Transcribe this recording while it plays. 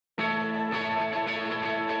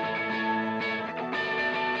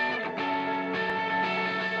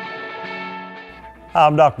Hi,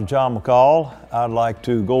 I'm Dr. John McCall. I'd like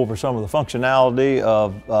to go over some of the functionality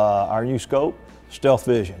of our new scope, Stealth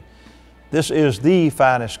Vision. This is the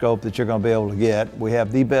finest scope that you're going to be able to get. We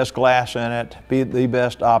have the best glass in it, the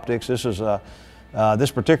best optics.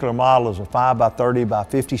 This particular model is a 5x30 by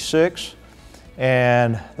 56.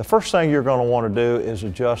 And the first thing you're going to want to do is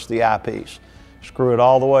adjust the eyepiece. Screw it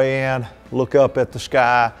all the way in, look up at the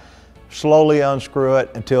sky, slowly unscrew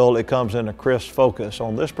it until it comes into crisp focus.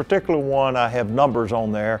 On this particular one, I have numbers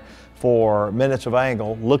on there for minutes of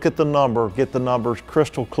angle. Look at the number, get the numbers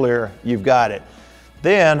crystal clear, you've got it.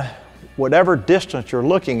 Then, whatever distance you're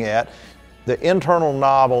looking at, the internal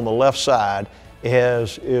knob on the left side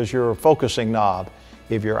is your focusing knob.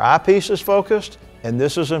 If your eyepiece is focused and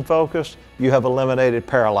this is in focus, you have eliminated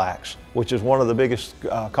parallax, which is one of the biggest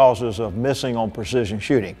causes of missing on precision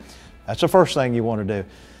shooting. That's the first thing you want to do.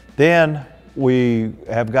 Then we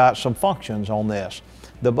have got some functions on this.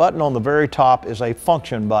 The button on the very top is a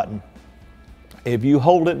function button. If you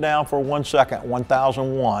hold it down for 1 second,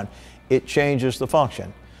 1001, it changes the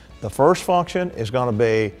function. The first function is going to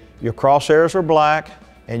be your crosshairs are black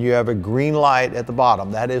and you have a green light at the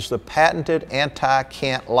bottom. That is the patented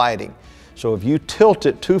anti-cant lighting. So if you tilt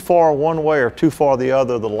it too far one way or too far the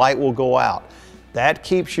other, the light will go out. That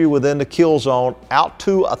keeps you within the kill zone out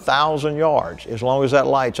to 1,000 yards as long as that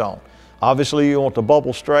light's on. Obviously you want the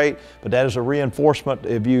bubble straight, but that is a reinforcement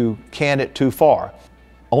if you can it too far.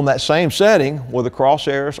 On that same setting where the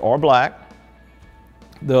crosshairs are black,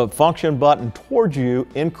 the function button towards you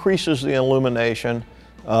increases the illumination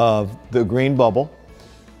of the green bubble,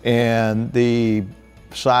 and the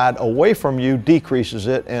side away from you decreases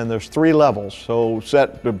it, and there's 3 levels. So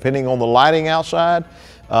set depending on the lighting outside,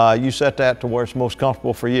 you set that to where it's most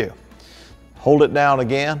comfortable for you. Hold it down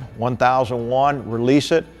again, 1001,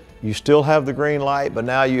 release it. You still have the green light, but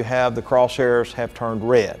now you have the crosshairs have turned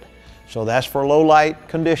red. So that's for low light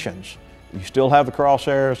conditions. You still have the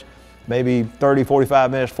crosshairs, maybe 30,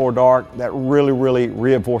 45 minutes before dark. That really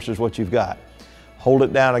reinforces what you've got. Hold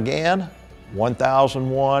it down again,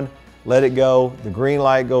 1001, let it go, the green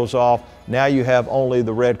light goes off. Now you have only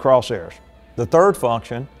the red crosshairs. The third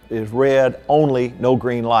function is red only, no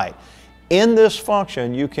green light. In this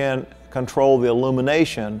function, you can control the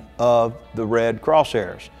illumination of the red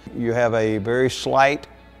crosshairs. You have a very slight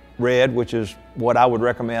red, which is what I would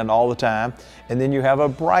recommend all the time, and then you have a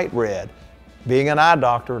bright red. Being an eye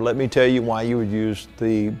doctor, let me tell you why you would use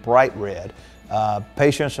the bright red.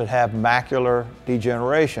 Patients that have macular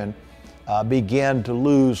degeneration begin to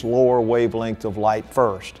lose lower wavelength of light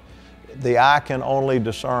first. The eye can only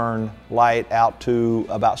discern light out to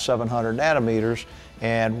about 700 nanometers,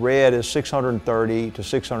 and red is 630 to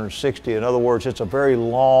 660. In other words, it's a very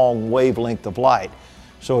long wavelength of light.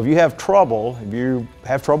 So if you have trouble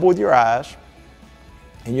with your eyes,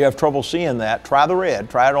 and you have trouble seeing that, try the red,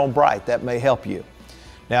 try it on bright, that may help you.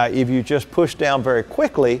 Now, if you just push down very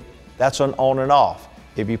quickly, that's an on and off.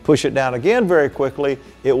 If you push it down again very quickly,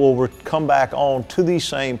 it will come back on to the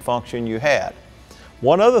same function you had.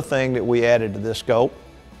 One other thing that we added to this scope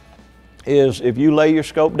is if you lay your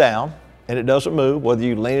scope down and it doesn't move, whether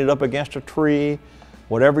you lean it up against a tree,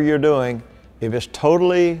 whatever you're doing, if it's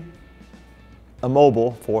totally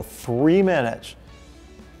immobile for 3 minutes,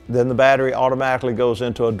 then the battery automatically goes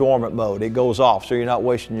into a dormant mode. It goes off, so you're not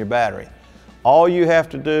wasting your battery. All you have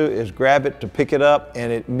to do is grab it to pick it up,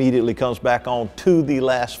 and it immediately comes back on to the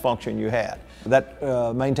last function you had.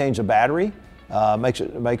 That maintains a battery, makes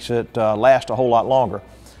it last a whole lot longer.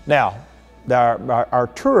 Now, our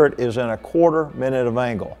turret is in a 1/4 minute of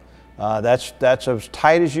angle. That's as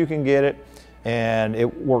tight as you can get it, and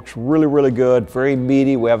it works really good, very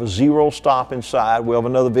meaty. We have a 0 stop inside. We have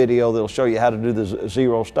another video that'll show you how to do the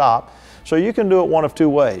 0 stop. So you can do it one of 2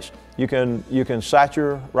 ways. You can sight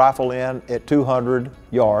your rifle in at 200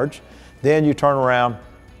 yards, then you turn around,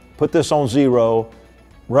 put this on 0,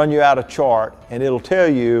 run you out a chart, and it'll tell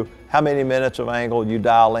you how many minutes of angle you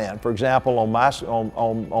dial in. For example, on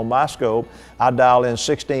my scope, I dial in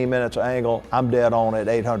 16 minutes of angle, I'm dead on at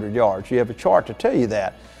 800 yards. You have a chart to tell you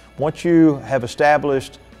that. Once you have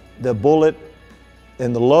established the bullet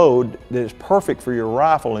and the load that is perfect for your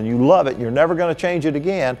rifle and you love it, you're never going to change it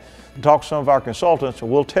again, talk to some of our consultants and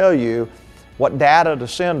we'll tell you what data to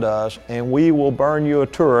send us, and we will burn you a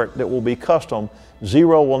turret that will be custom.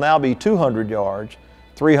 0 will now be 200 yards,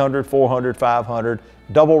 300, 400, 500,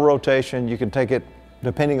 double rotation. You can take it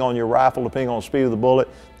depending on your rifle, depending on the speed of the bullet,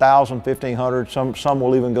 1,000, 1,500, some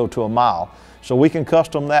will even go to a mile. So we can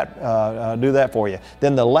custom that, do that for you.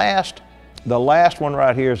 Then the last one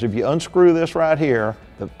right here is if you unscrew this right here,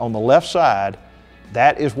 on the left side,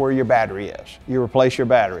 that is where your battery is. You replace your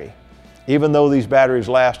battery. Even though these batteries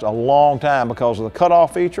last a long time because of the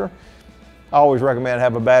cutoff feature, I always recommend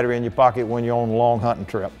have a battery in your pocket when you're on a long hunting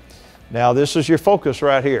trip. Now this is your focus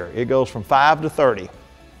right here. It goes from 5 to 30.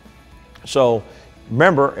 So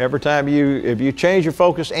remember, every time if you change your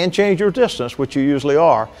focus and change your distance, which you usually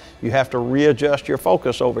are, you have to readjust your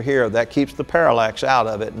focus over here. That keeps the parallax out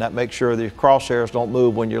of it, and that makes sure the crosshairs don't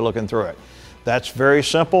move when you're looking through it. That's very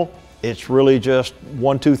simple. It's really just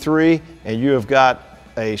 1, 2, 3, and you have got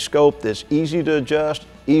a scope that's easy to adjust,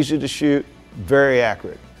 easy to shoot, very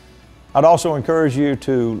accurate. I'd also encourage you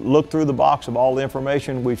to look through the box of all the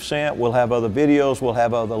information we've sent. We'll have other videos, we'll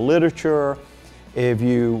have other literature. If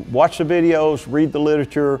you watch the videos, read the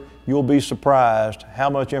literature, you'll be surprised how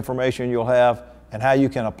much information you'll have and how you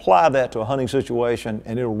can apply that to a hunting situation,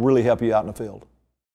 and it'll really help you out in the field.